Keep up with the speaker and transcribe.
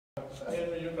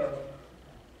Henry, your turn.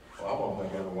 Well, I want to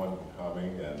thank everyone for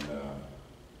coming, and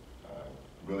I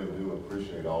really do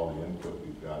appreciate all the input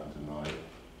we've gotten tonight.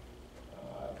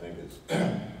 I think it's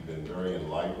been very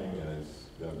enlightening, and it's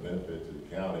been a benefit to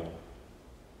the county.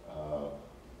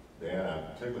 Dan, I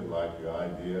particularly like your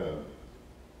idea of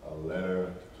a letter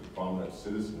to prominent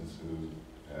citizens who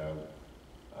have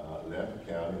left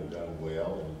the county and done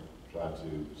well, and try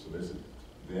to solicit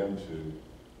them to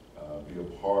be a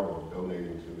part of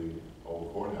donating to the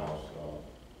old courthouse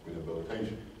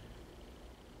rehabilitation.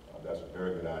 That's a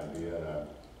very good idea, and I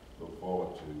look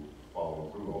forward to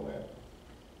following through on that.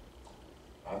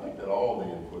 I think that all the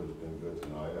input has been good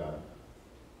tonight.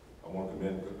 I want to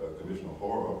commend Commissioner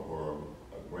Hora for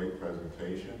a great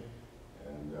presentation,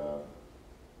 and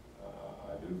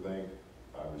I do think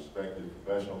I respect his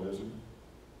professionalism.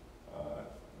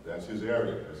 That's his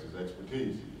area, that's his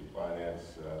expertise. He's a finance,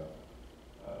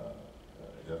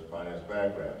 he has a finance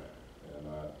background, and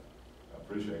I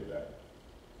appreciate that.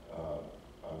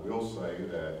 I will say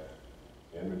that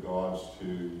in regards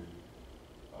to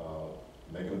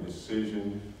making a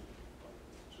decision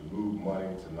to move money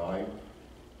tonight,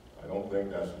 I don't think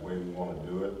that's the way we want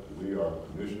to do it. We are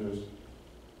commissioners.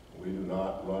 We do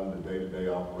not run the day-to-day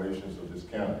operations of this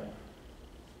county.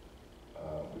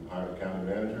 We've hired a county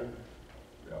manager,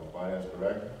 we have a finance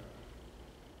director,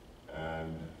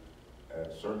 and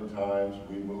at certain times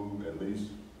we move at least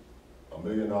 $1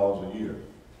 million a year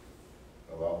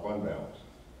of our fund balance.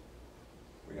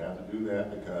 We have to do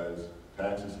that because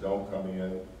taxes don't come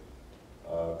in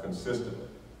consistently.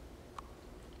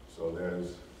 So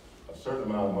there's a certain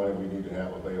amount of money we need to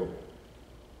have available.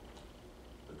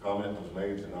 The comment was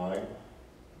made tonight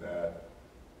that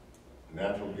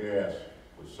natural gas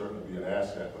would certainly be an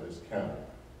asset for this county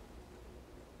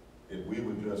if we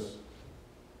would just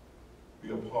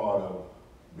be a part of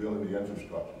building the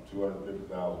infrastructure,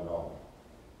 $250,000.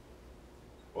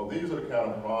 Well, these are the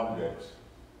kind of projects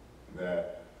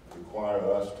that require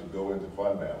us to go into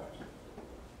fund balance.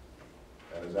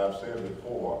 And as I've said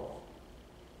before,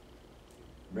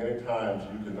 many times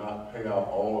you cannot pay out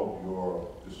all of your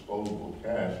disposable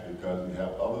cash because you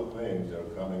have other things that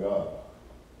are coming up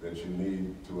that you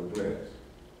need to address.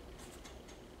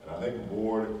 And I think the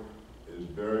board is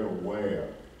very aware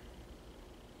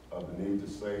of the need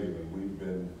to save, and we've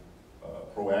been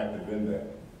proactive in that.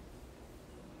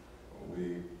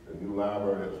 The new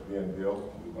library that's being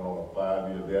built, we've gone on a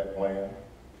 5-year debt plan,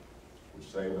 which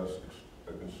saved us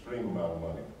an extreme amount of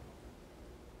money.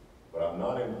 But I'm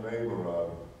not in favor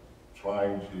of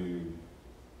trying to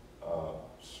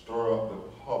stir up the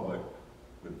public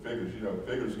with figures. You know,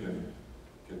 figures can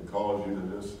cause you to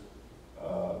just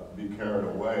be carried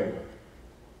away.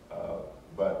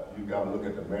 But you've got to look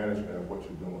at the management of what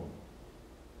you're doing.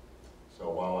 So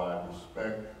while I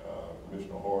respect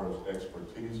Commissioner Hora's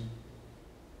expertise,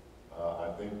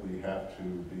 I think we have to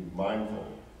be mindful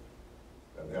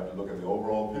that we have to look at the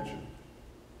overall picture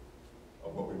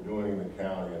of what we're doing in the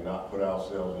county and not put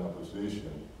ourselves in a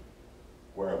position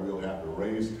where we'll have to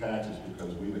raise taxes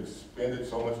because we've expended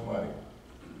so much money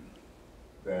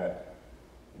that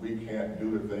we can't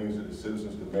do the things that the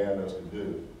citizens demand us to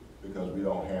do because we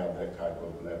don't have that type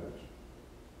of leverage.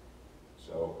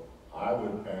 So I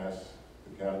would ask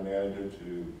the county manager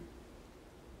to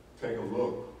take a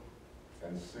look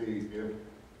and see if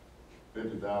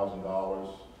 $50,000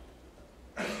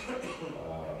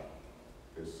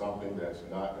 is something that's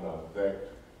not going to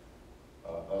affect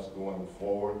us going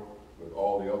forward with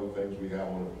all the other things we have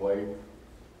on the plate,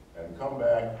 and come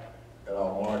back at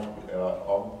our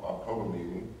October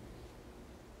meeting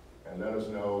and let us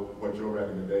know what your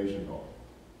recommendations are.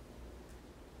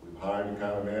 We've hired the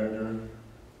county manager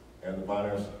and the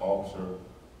finance officer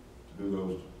to do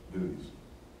those duties.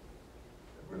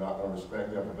 If we're not going to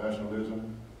respect their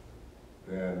professionalism,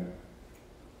 then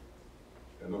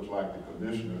it looks like the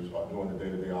commissioners are doing the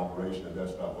day-to-day operation, and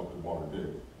that's not what we want to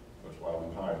do. That's why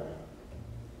we hired them.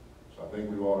 So I think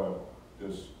we ought to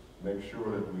just make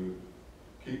sure that we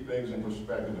keep things in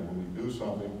perspective, and when we do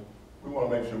something, we want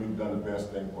to make sure we've done the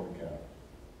best thing for the county.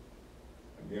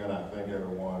 Again, I thank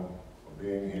everyone for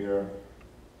being here.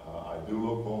 I do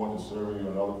look forward to serving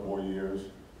you another 4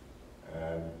 years,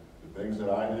 and the things that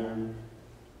I do,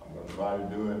 I'm going to try to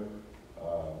do it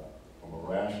from a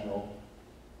rational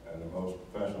and the most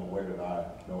professional way that I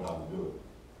know how to do it.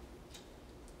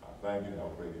 I thank you, and I'll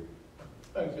bring you.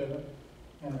 Thanks, Henry.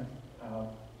 Henry,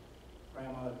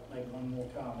 Graham, I'll make one more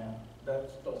comment. Don't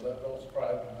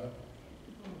surprise me.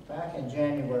 Back in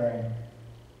January,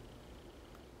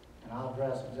 and I'll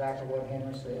address exactly what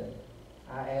Henry said,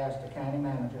 I asked the county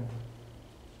manager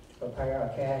to prepare a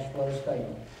cash flow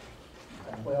statement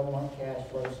a 12-month cash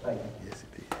flow statement. Yes,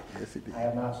 it did. Yes, it did. I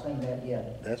have not seen that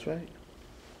yet. That's right.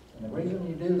 And the reason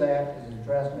you do that is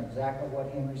addressing exactly what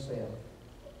Henry said.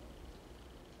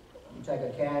 You take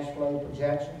a cash flow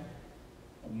projection,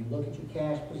 and you look at your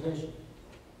cash position.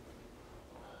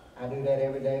 I do that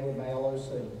every day with my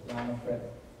LOC, line of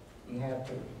credit. You have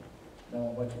to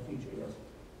know what your future is.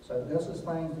 So this is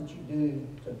things that you do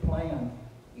to plan.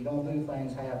 You don't do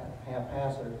things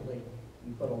haphazardly.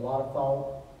 You put a lot of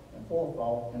thought and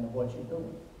forethought into what you're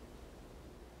doing.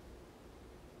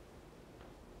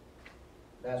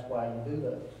 That's why you do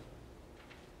those.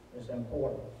 It's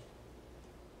important.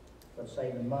 But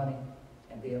saving money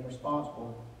and being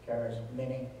responsible carries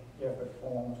many different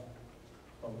forms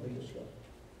of leadership.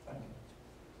 Thank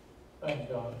you. Thank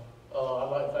you, John. I'd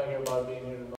like to thank everybody being here tonight.